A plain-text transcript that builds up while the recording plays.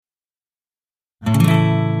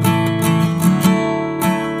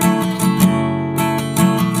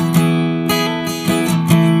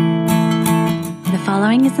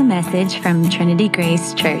is a message from Trinity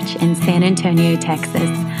Grace Church in San Antonio, Texas.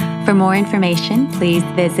 For more information, please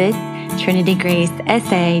visit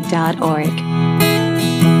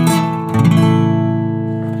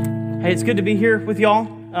trinitygracesa.org. Hey, it's good to be here with y'all.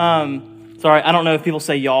 Sorry, I don't know if people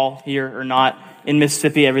say y'all here or not. In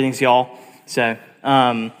Mississippi, everything's y'all. So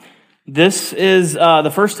this is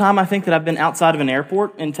the first time I think that I've been outside of an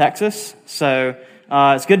airport in Texas. So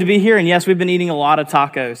it's good to be here. And yes, we've been eating a lot of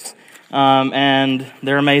tacos. And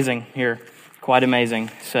they're amazing here, quite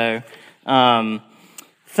amazing. So,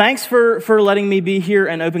 thanks for letting me be here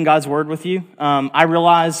and open God's Word with you. I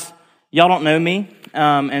realize y'all don't know me,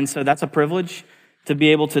 and so that's a privilege to be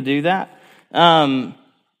able to do that. And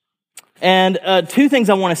two things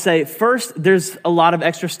I want to say. First, there's a lot of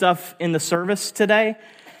extra stuff in the service today,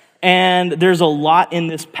 and there's a lot in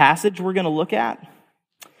this passage we're going to look at.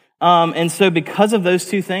 And so because of those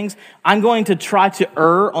two things, I'm going to try to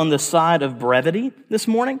err on the side of brevity this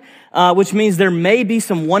morning, which means there may be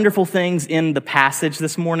some wonderful things in the passage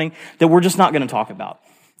this morning that we're just not going to talk about.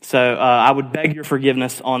 So I would beg your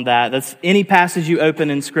forgiveness on that. That's any passage you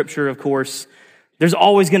open in Scripture, of course. There's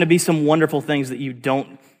always going to be some wonderful things that you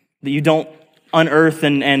don't unearth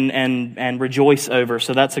and rejoice over.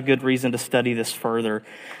 So that's a good reason to study this further.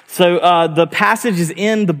 So the passage is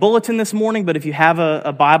in the bulletin this morning, but if you have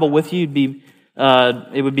a Bible with you,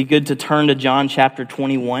 it would be good to turn to John chapter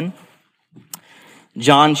 21.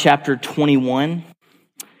 John chapter 21,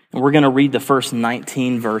 and we're going to read the first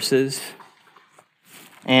 19 verses.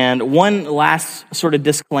 And one last sort of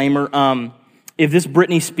disclaimer, if this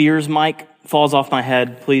Britney Spears mic falls off my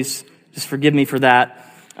head, please just forgive me for that.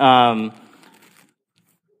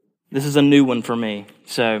 This is a new one for me.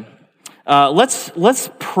 So let's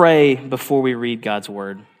pray before we read God's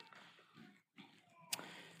Word.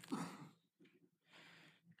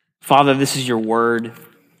 Father, this is your Word.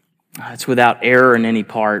 It's without error in any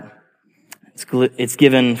part. It's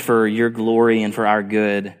given for your glory and for our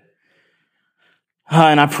good.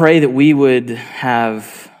 And I pray that we would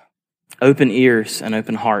have open ears and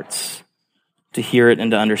open hearts to hear it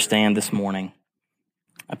and to understand this morning.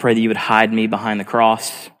 I pray that you would hide me behind the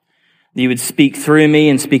cross, that you would speak through me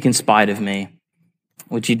and speak in spite of me.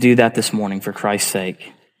 Would you do that this morning for Christ's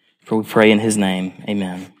sake? For we pray in his name.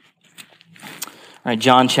 Amen. All right,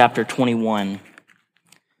 John chapter 21.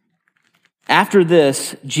 After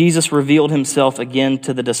this, Jesus revealed himself again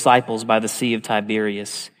to the disciples by the Sea of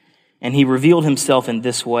Tiberias. And he revealed himself in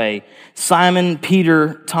this way. Simon,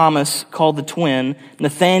 Peter, Thomas, called the twin,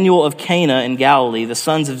 Nathanael of Cana in Galilee, the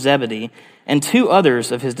sons of Zebedee, and two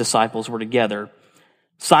others of his disciples were together.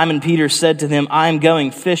 Simon Peter said to them, "I am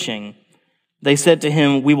going fishing." They said to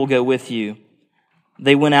him, "We will go with you."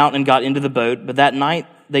 They went out and got into the boat, but that night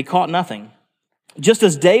they caught nothing. Just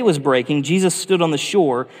as day was breaking, Jesus stood on the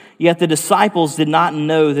shore, yet the disciples did not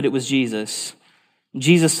know that it was Jesus.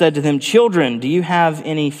 Jesus said to them, "Children, do you have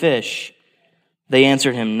any fish?" They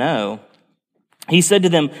answered him, "No." He said to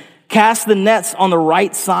them, "Cast the nets on the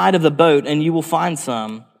right side of the boat, and you will find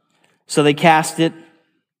some." So they cast it,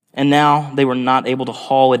 and now they were not able to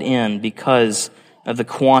haul it in because of the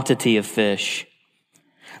quantity of fish.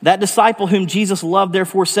 That disciple whom Jesus loved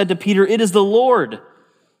therefore said to Peter, "It is the Lord."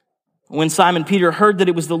 When Simon Peter heard that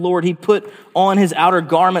it was the Lord, he put on his outer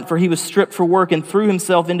garment, for he was stripped for work, and threw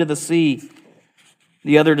himself into the sea.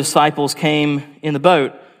 The other disciples came in the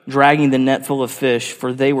boat, dragging the net full of fish,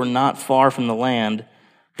 for they were not far from the land,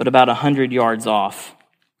 but about 100 yards off.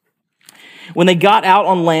 When they got out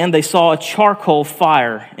on land, they saw a charcoal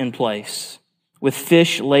fire in place, with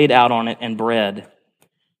fish laid out on it and bread.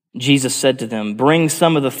 Jesus said to them, "Bring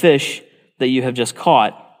some of the fish that you have just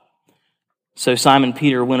caught." So Simon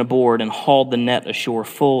Peter went aboard and hauled the net ashore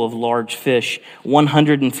full of large fish,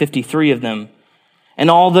 153 of them. And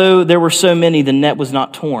although there were so many, the net was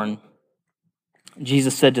not torn.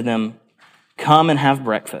 Jesus said to them, "Come and have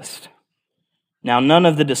breakfast." Now none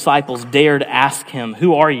of the disciples dared ask him,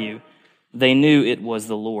 "Who are you?" They knew it was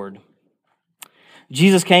the Lord.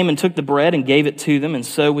 Jesus came and took the bread and gave it to them, and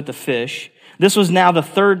so with the fish. This was now the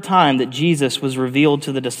third time that Jesus was revealed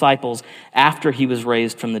to the disciples after he was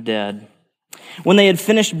raised from the dead. When they had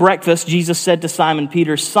finished breakfast, Jesus said to Simon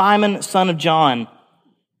Peter, "Simon, son of John,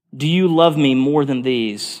 do you love me more than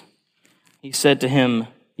these?" He said to him,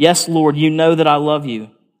 "Yes, Lord, you know that I love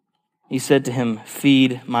you." He said to him,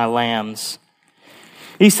 "Feed my lambs."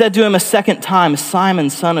 He said to him a second time,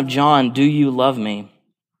 "Simon, son of John, do you love me?"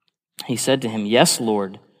 He said to him, "Yes,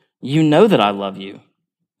 Lord, you know that I love you."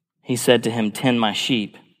 He said to him, "Tend my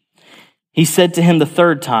sheep." He said to him the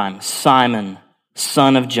third time, "Simon,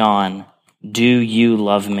 son of John, do you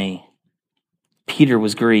love me?" Peter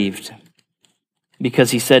was grieved.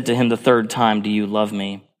 because he said to him the third time, "Do you love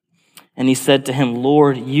me?" And he said to him,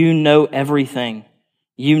 "Lord, you know everything.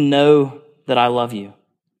 You know that I love you."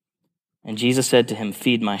 And Jesus said to him,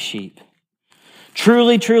 "Feed my sheep.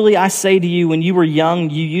 Truly, truly, I say to you, when you were young,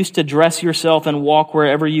 you used to dress yourself and walk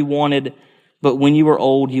wherever you wanted. But when you are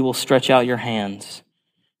old, you will stretch out your hands,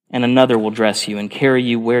 and another will dress you and carry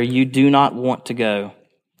you where you do not want to go."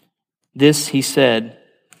 This he said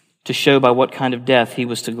to show by what kind of death he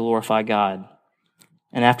was to glorify God.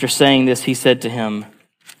 And after saying this, he said to him,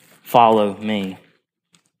 "Follow me."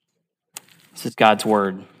 This is God's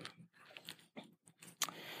word.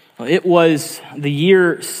 It was the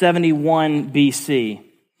year 71 BC,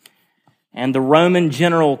 and the Roman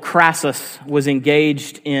general Crassus was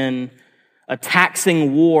engaged in a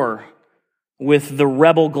taxing war with the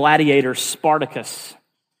rebel gladiator Spartacus.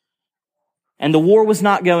 And the war was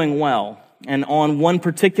not going well. And on one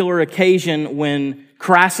particular occasion, when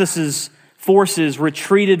Crassus's forces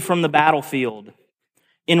retreated from the battlefield,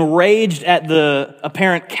 enraged at the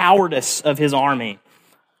apparent cowardice of his army,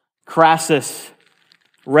 Crassus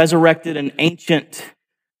resurrected an ancient,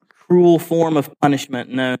 cruel form of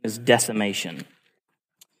punishment known as decimation,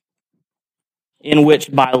 in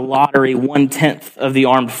which by lottery 1/10 of the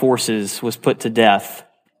armed forces was put to death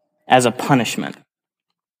as a punishment.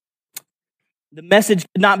 The message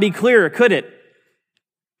could not be clearer, could it?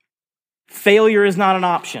 Failure is not an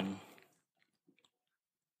option.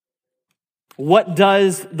 What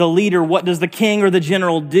does the leader, what does the king or the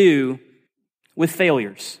general do with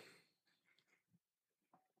failures?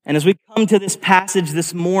 And as we come to this passage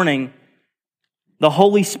this morning, the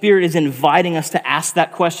Holy Spirit is inviting us to ask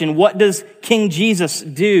that question. What does King Jesus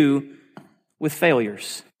do with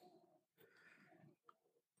failures?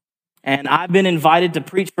 And I've been invited to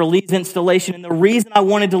preach for Lee's installation. And the reason I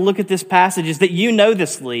wanted to look at this passage is that you know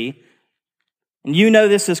this, Lee, and you know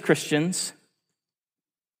this as Christians.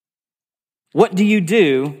 What do you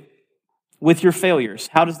do with your failures?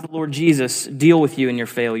 How does the Lord Jesus deal with you in your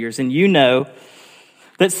failures? And you know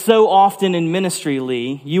that so often in ministry,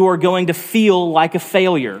 Lee, you are going to feel like a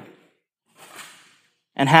failure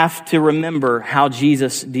and have to remember how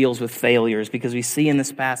Jesus deals with failures, because we see in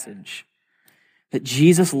this passage that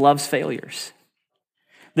Jesus loves failures.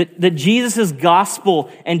 That Jesus'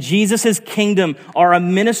 gospel and Jesus' kingdom are a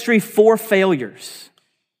ministry for failures.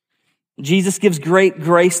 Jesus gives great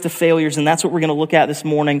grace to failures, and that's what we're going to look at this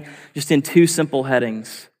morning, just in two simple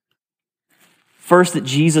headings. First, that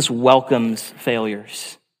Jesus welcomes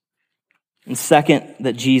failures. And second,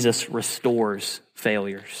 that Jesus restores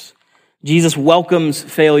failures. Jesus welcomes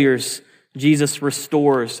failures. Jesus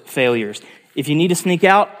restores failures. If you need to sneak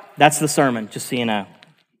out, that's the sermon, just so you know.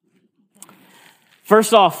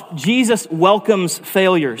 First off, Jesus welcomes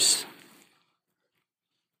failures.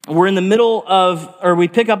 We're in the middle of, or we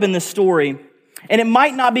pick up in this story, and it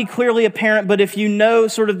might not be clearly apparent, but if you know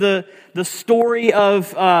sort of the story of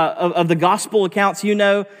the gospel accounts, you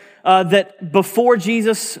know that before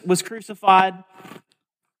Jesus was crucified,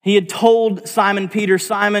 he had told Simon Peter,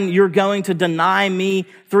 "Simon, you're going to deny me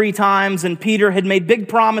 3 times." And Peter had made big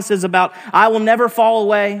promises about, "I will never fall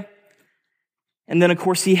away." And then, of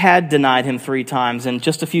course, he had denied him 3 times. And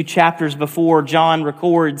just a few chapters before, John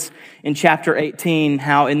records in chapter 18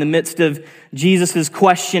 how in the midst of Jesus'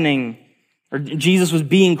 questioning, or Jesus was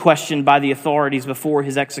being questioned by the authorities before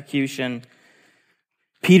his execution,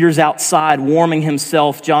 Peter's outside warming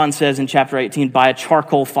himself, John says in chapter 18, by a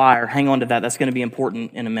charcoal fire. Hang on to that. That's going to be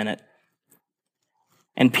important in a minute.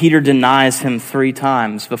 And Peter denies him 3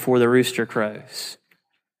 times before the rooster crows.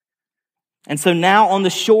 And so now on the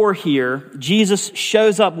shore here, Jesus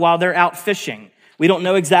shows up while they're out fishing. We don't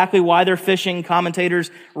know exactly why they're fishing. Commentators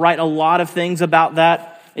write a lot of things about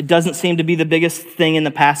that. It doesn't seem to be the biggest thing in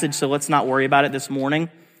the passage, so let's not worry about it this morning.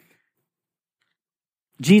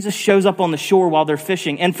 Jesus shows up on the shore while they're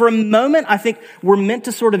fishing. And for a moment, I think we're meant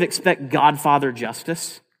to sort of expect Godfather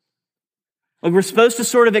justice. Like we're supposed to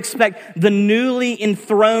sort of expect the newly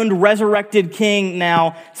enthroned, resurrected king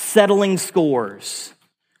now settling scores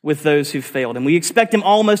with those who failed. And we expect him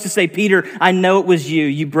almost to say, "Peter, I know it was you.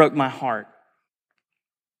 You broke my heart."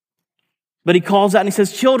 But he calls out and he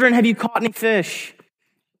says, "Children, have you caught any fish?"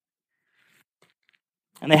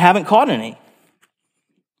 And they haven't caught any.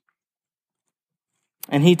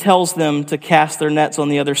 And he tells them to cast their nets on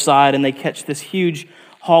the other side, and they catch this huge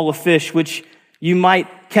haul of fish, which you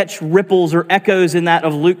might catch ripples or echoes in that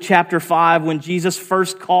of Luke chapter 5 when Jesus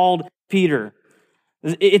first called Peter.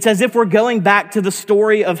 It's as if we're going back to the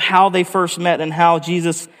story of how they first met and how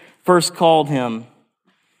Jesus first called him.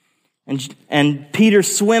 And Peter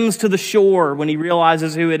swims to the shore when he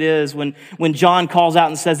realizes who it is. When John calls out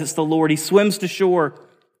and says it's the Lord, he swims to shore.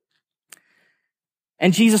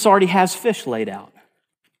 And Jesus already has fish laid out.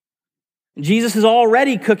 Jesus is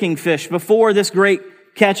already cooking fish before this great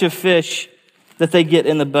catch of fish that they get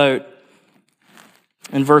in the boat.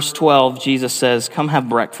 In verse 12, Jesus says, "Come have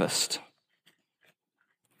breakfast."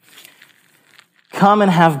 Come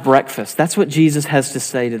and have breakfast. That's what Jesus has to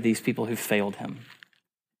say to these people who failed him.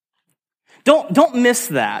 Don't miss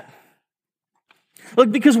that.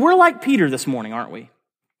 Look, because we're like Peter this morning, aren't we?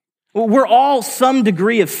 We're all some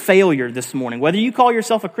degree of failure this morning, whether you call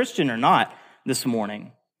yourself a Christian or not this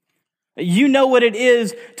morning. You know what it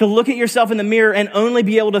is to look at yourself in the mirror and only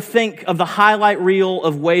be able to think of the highlight reel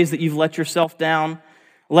of ways that you've let yourself down,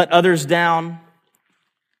 let others down.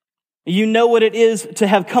 You know what it is to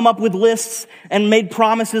have come up with lists and made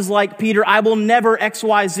promises like Peter, I will never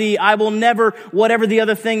XYZ, I will never whatever the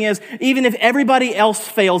other thing is. Even if everybody else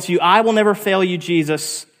fails you, I will never fail you,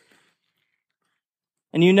 Jesus.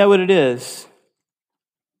 And you know what it is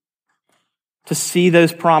to see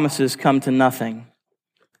those promises come to nothing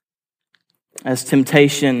as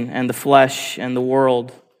temptation and the flesh and the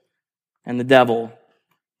world and the devil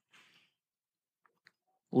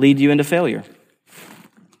lead you into failure.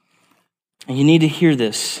 And you need to hear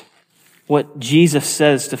this, what Jesus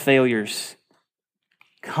says to failures.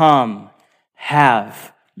 Come,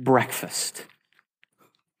 have breakfast.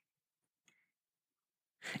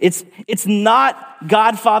 It's not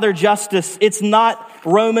Godfather justice. It's not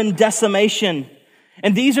Roman decimation.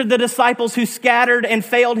 And these are the disciples who scattered and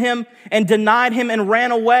failed him and denied him and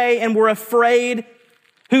ran away and were afraid,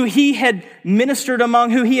 who he had ministered among,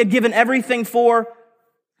 who he had given everything for.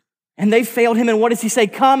 And they failed him. And what does he say?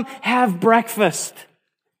 Come, have breakfast.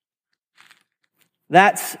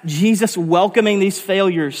 That's Jesus welcoming these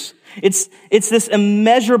failures. It's this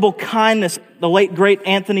immeasurable kindness. The late, great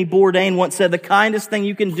Anthony Bourdain once said, the kindest thing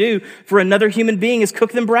you can do for another human being is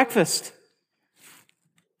cook them breakfast.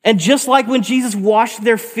 And just like when Jesus washed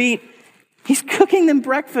their feet, he's cooking them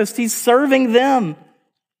breakfast. He's serving them.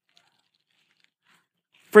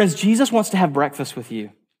 Friends, Jesus wants to have breakfast with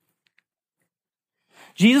you.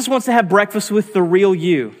 Jesus wants to have breakfast with the real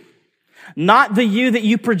you. Not the you that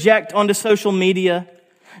you project onto social media.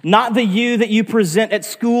 Not the you that you present at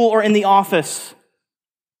school or in the office.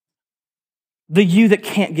 The you that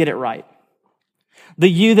can't get it right. The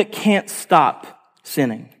you that can't stop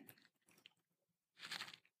sinning.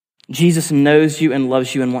 Jesus knows you and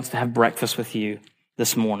loves you and wants to have breakfast with you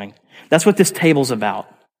this morning. That's what this table's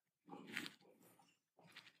about.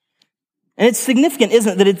 And it's significant,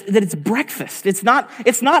 isn't it, that it's breakfast. It's not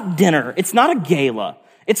dinner. It's not a gala.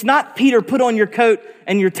 It's not, Peter, put on your coat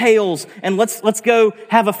and your tails and let's go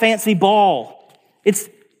have a fancy ball. It's,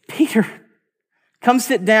 Peter, come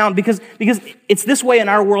sit down because it's this way in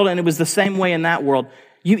our world and it was the same way in that world.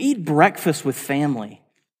 You eat breakfast with family.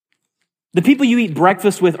 The people you eat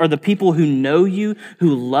breakfast with are the people who know you,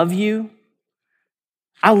 who love you.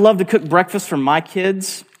 I love to cook breakfast for my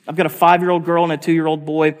kids. I've got a 5-year-old girl and a 2-year-old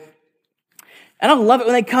boy. And I love it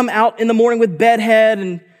when they come out in the morning with bedhead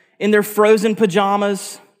and in their frozen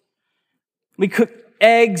pajamas. We cook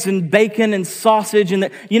eggs and bacon and sausage. And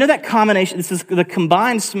you know that combination, this is the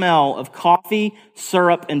combined smell of coffee,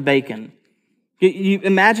 syrup, and bacon. You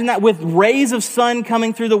imagine that with rays of sun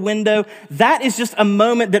coming through the window. That is just a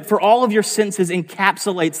moment that for all of your senses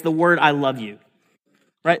encapsulates the word, I love you.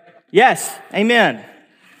 Right? Yes. Amen.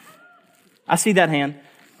 I see that hand.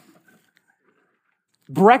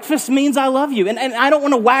 Breakfast means I love you. And I don't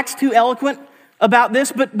want to wax too eloquent about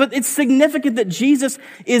this, but it's significant that Jesus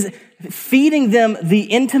is feeding them the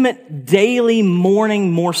intimate daily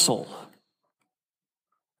morning morsel.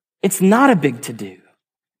 It's not a big to-do.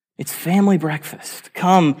 It's family breakfast.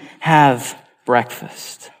 Come have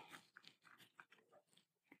breakfast.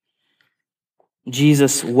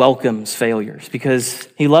 Jesus welcomes failures because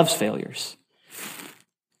he loves failures.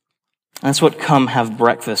 That's what come have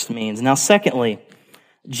breakfast means. Now, secondly,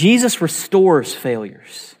 Jesus restores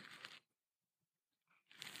failures.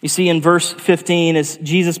 You see in verse 15, as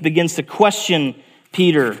Jesus begins to question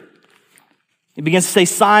Peter, he begins to say,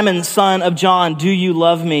 Simon, son of John, do you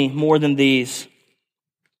love me more than these?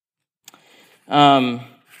 And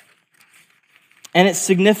it's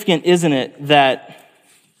significant, isn't it, that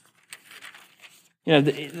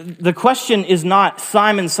the question is not,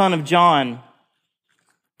 Simon, son of John,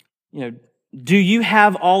 do you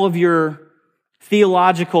have all of your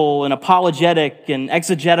theological and apologetic and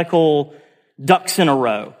exegetical ducks in a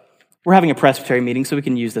row? We're having a presbytery meeting, so we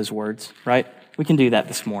can use those words, right? We can do that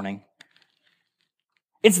this morning.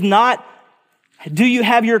 It's not, do you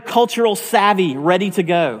have your cultural savvy ready to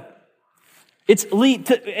go? It's,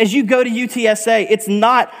 as you go to UTSA, it's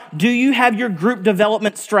not, do you have your group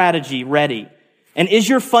development strategy ready? And is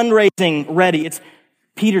your fundraising ready? It's,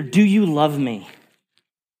 Peter, do you love me?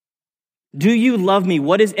 Do you love me?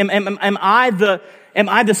 Am I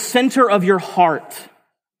the center of your heart?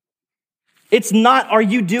 It's not, are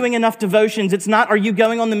you doing enough devotions? It's not, are you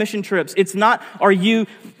going on the mission trips? It's not, are you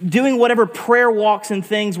doing whatever prayer walks and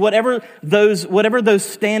things, whatever those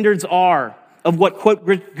standards are of what, quote,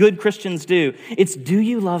 good Christians do. It's, do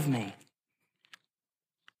you love me?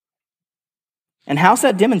 And how's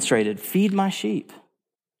that demonstrated? Feed my sheep.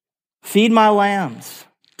 Feed my lambs.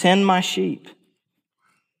 Tend my sheep.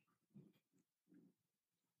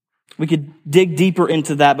 We could dig deeper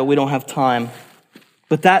into that, but we don't have time.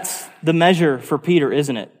 But that's the measure for Peter,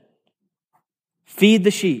 isn't it? Feed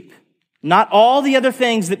the sheep. Not all the other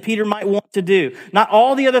things that Peter might want to do. Not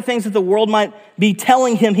all the other things that the world might be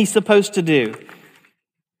telling him he's supposed to do.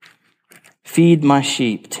 Feed my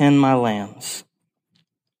sheep. Tend my lambs.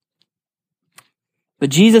 But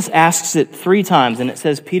Jesus asks it 3 times, and it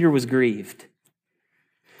says Peter was grieved.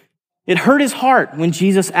 It hurt his heart when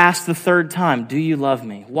Jesus asked the 3rd time, do you love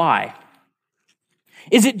me? Why?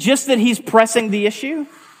 Is it just that he's pressing the issue?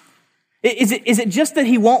 Is it just that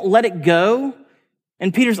he won't let it go?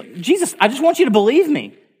 And Peter's like, Jesus, I just want you to believe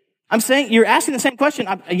me. I'm saying, you're asking the same question.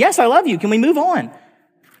 Yes, I love you. Can we move on?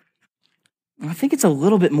 I think it's a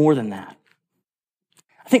little bit more than that.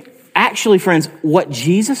 I think, actually, friends, what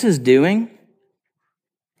Jesus is doing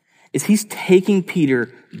is he's taking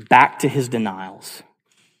Peter back to his denials.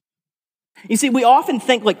 You see, we often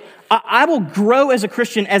think, like, I will grow as a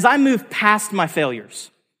Christian as I move past my failures.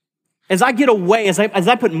 As I get away, as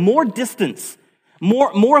I put more distance,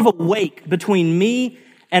 more of a wake between me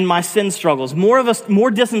and my sin struggles, more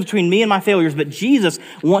distance between me and my failures. But Jesus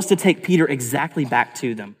wants to take Peter exactly back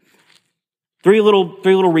to them. Three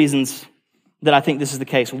little reasons that I think this is the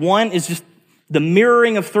case. One is just the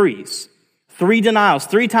mirroring of 3s. 3 denials.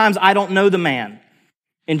 3 times, I don't know the man.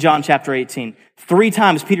 In John chapter 18. 3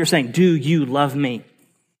 times Peter saying, do you love me?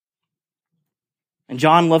 And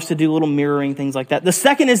John loves to do little mirroring things like that. The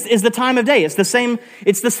second is the time of day. It's the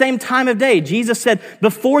same time of day. Jesus said,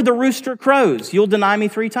 before the rooster crows, you'll deny me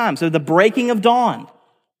 3 times. So the breaking of dawn.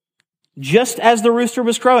 Just as the rooster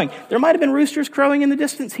was crowing. There might have been roosters crowing in the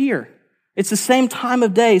distance here. It's the same time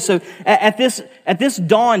of day. So at this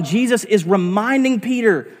dawn, Jesus is reminding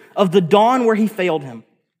Peter of the dawn where he failed him.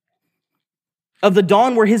 Of the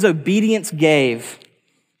dawn where his obedience gave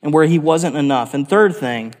and where he wasn't enough. And third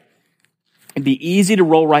thing, it'd be easy to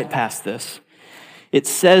roll right past this. It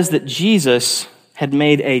says that Jesus had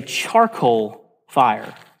made a charcoal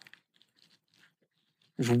fire.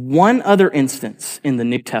 There's one other instance in the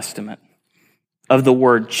New Testament of the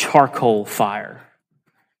word charcoal fire.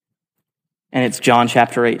 And it's John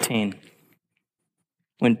chapter 18.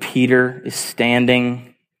 When Peter is standing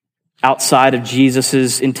outside of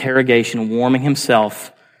Jesus' interrogation, warming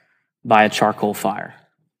himself by a charcoal fire.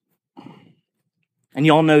 And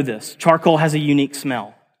you all know this. Charcoal has a unique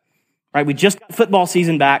smell. Right? We just got football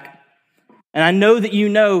season back. And I know that you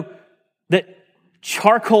know that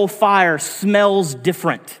charcoal fire smells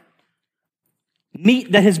different.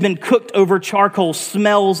 Meat that has been cooked over charcoal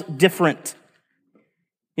smells different.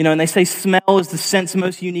 You know, and they say smell is the sense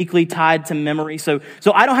most uniquely tied to memory. So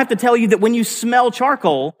I don't have to tell you that when you smell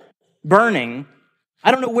charcoal burning, I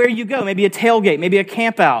don't know where you go. Maybe a tailgate, maybe a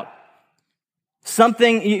camp out.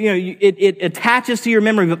 Something, it attaches to your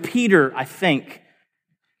memory. But Peter, I think,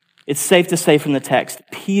 it's safe to say from the text,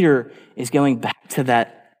 Peter is going back to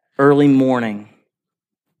that early morning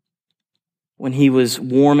when he was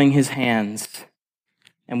warming his hands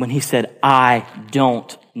and when he said, I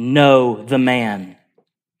don't know the man.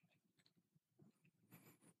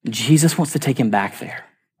 Jesus wants to take him back there.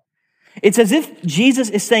 It's as if Jesus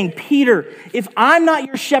is saying, Peter, if I'm not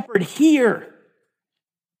your shepherd here,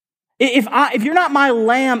 if you're not my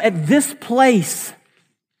lamb at this place,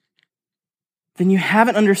 then you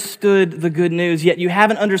haven't understood the good news yet. You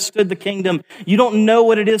haven't understood the kingdom. You don't know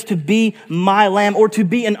what it is to be my lamb or to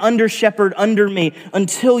be an under shepherd under me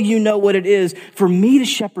until you know what it is for me to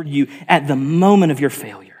shepherd you at the moment of your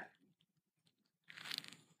failure.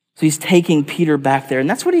 So he's taking Peter back there. And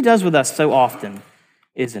that's what he does with us so often,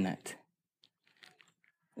 isn't it?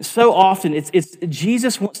 So often, it's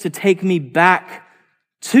Jesus wants to take me back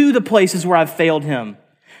to the places where I've failed him.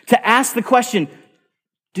 To ask the question,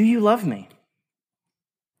 do you love me?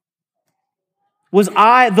 Was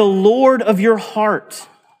I the Lord of your heart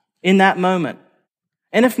in that moment?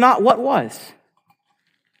 And if not, what was?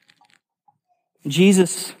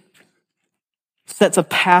 Jesus sets a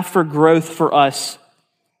path for growth for us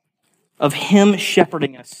of him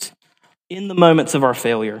shepherding us in the moments of our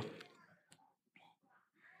failure.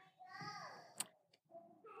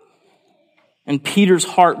 And Peter's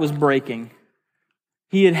heart was breaking.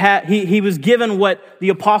 He was given what the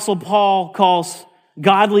Apostle Paul calls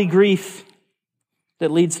godly grief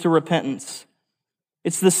that leads to repentance.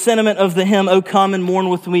 It's the sentiment of the hymn, "O come and mourn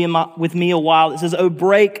with me a while." It says, O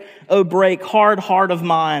break, hard heart of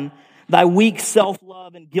mine, thy weak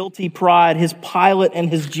self-love and guilty pride, his Pilate and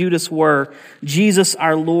his Judas were. Jesus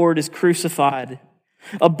our Lord is crucified.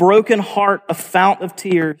 A broken heart, a fount of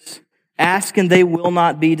tears, ask and they will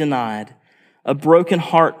not be denied. A broken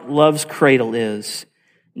heart love's cradle is.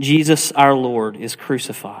 Jesus our Lord is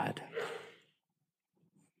crucified.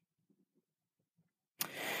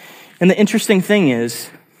 And the interesting thing is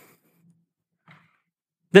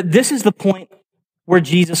that this is the point where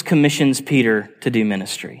Jesus commissions Peter to do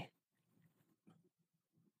ministry.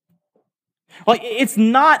 Like, it's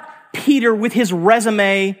not Peter with his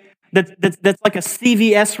resume that's like a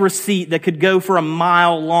CVS receipt that could go for a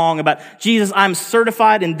mile long about, Jesus, I'm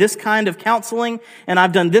certified in this kind of counseling and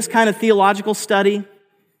I've done this kind of theological study.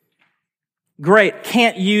 Great,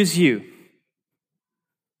 can't use you.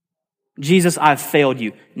 Jesus, I've failed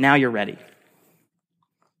you. Now you're ready.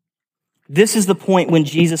 This is the point when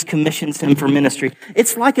Jesus commissions him for ministry.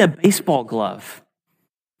 It's like a baseball glove.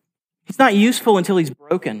 It's not useful until he's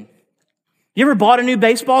broken. You ever bought a new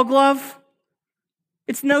baseball glove?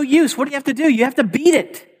 It's no use. What do you have to do? You have to beat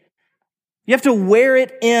it. You have to wear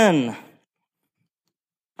it in.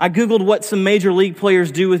 I Googled what some major league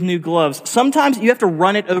players do with new gloves. Sometimes you have to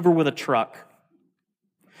run it over with a truck.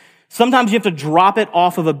 Sometimes you have to drop it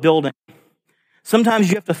off of a building. Sometimes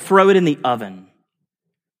you have to throw it in the oven.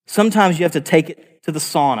 Sometimes you have to take it to the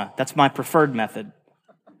sauna. That's my preferred method.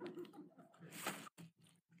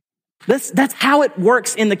 That's how it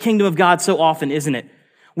works in the kingdom of God so often, isn't it?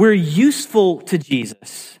 We're useful to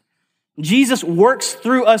Jesus. Jesus works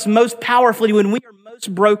through us most powerfully when we are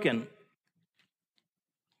most broken.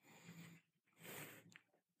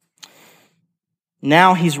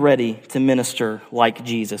 Now he's ready to minister like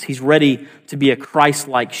Jesus. He's ready to be a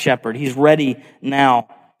Christ-like shepherd. He's ready now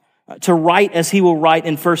to write as he will write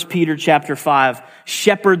in 1 Peter chapter 5,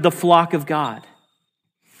 shepherd the flock of God,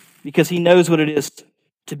 because he knows what it is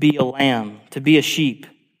to be a lamb, to be a sheep.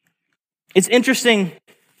 It's interesting,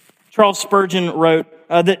 Charles Spurgeon wrote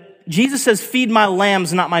that Jesus says, feed my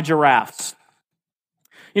lambs, not my giraffes.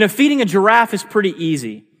 You know, feeding a giraffe is pretty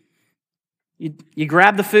easy. You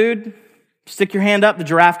grab the food, stick your hand up, the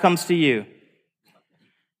giraffe comes to you.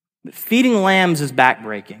 But feeding lambs is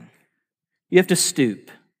backbreaking. You have to stoop.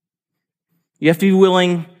 You have to be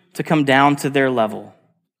willing to come down to their level,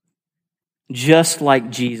 just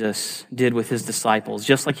like Jesus did with his disciples,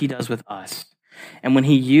 just like he does with us. And when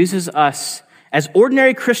he uses us as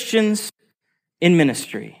ordinary Christians in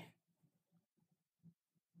ministry,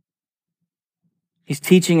 he's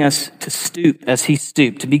teaching us to stoop as he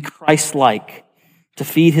stooped, to be Christ-like, to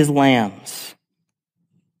feed his lambs.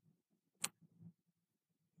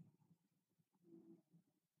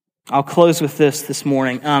 I'll close with this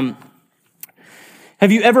morning.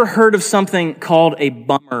 Have you ever heard of something called a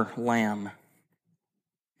bummer lamb?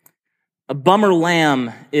 A bummer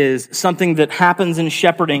lamb is something that happens in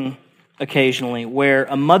shepherding occasionally, where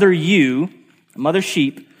a mother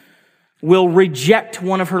sheep, will reject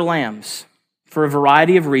one of her lambs for a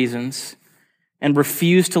variety of reasons and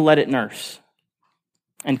refuse to let it nurse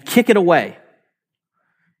and kick it away.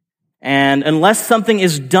 And unless something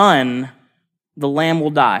is done, the lamb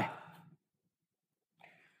will die.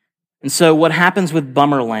 And so what happens with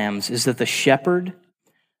bummer lambs is that the shepherd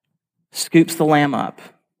scoops the lamb up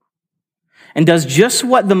and does just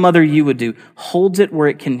what the mother ewe would do, holds it where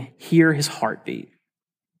it can hear his heartbeat,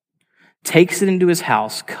 takes it into his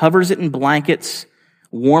house, covers it in blankets,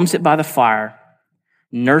 warms it by the fire,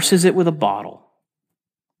 nurses it with a bottle,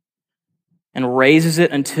 and raises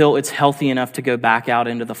it until it's healthy enough to go back out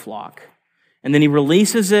into the flock. And then he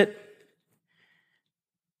releases it,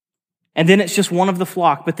 and then it's just one of the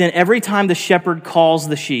flock. But then every time the shepherd calls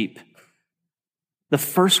the sheep, the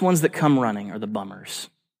first ones that come running are the bummers.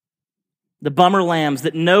 The bummer lambs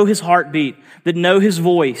that know his heartbeat, that know his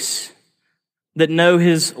voice, that know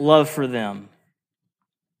his love for them.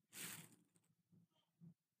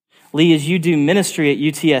 Lee, as you do ministry at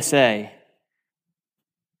UTSA,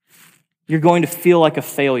 you're going to feel like a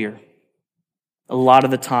failure a lot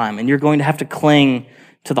of the time, and you're going to have to cling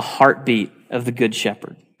to the heartbeat of the Good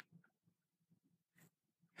Shepherd.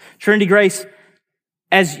 Trinity Grace,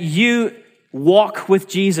 as you walk with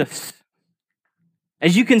Jesus,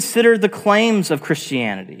 as you consider the claims of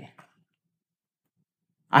Christianity,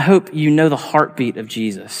 I hope you know the heartbeat of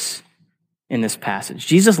Jesus in this passage.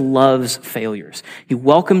 Jesus loves failures. He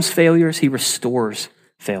welcomes failures. He restores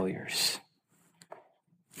failures.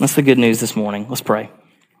 That's the good news this morning. Let's pray.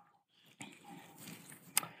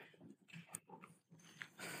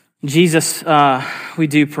 Jesus, we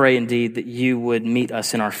do pray indeed that you would meet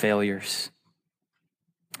us in our failures,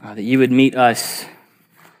 that you would meet us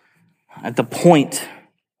at the point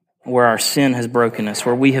where our sin has broken us,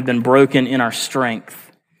 where we have been broken in our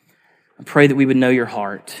strength. I pray that we would know your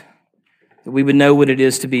heart, that we would know what it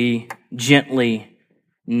is to be gently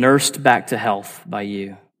nursed back to health by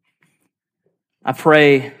you. I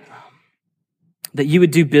pray that you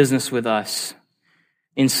would do business with us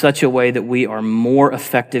in such a way that we are more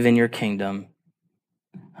effective in your kingdom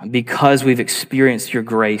because we've experienced your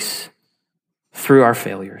grace through our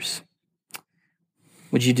failures.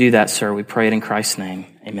 Would you do that, sir? We pray it in Christ's name.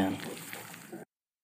 Amen.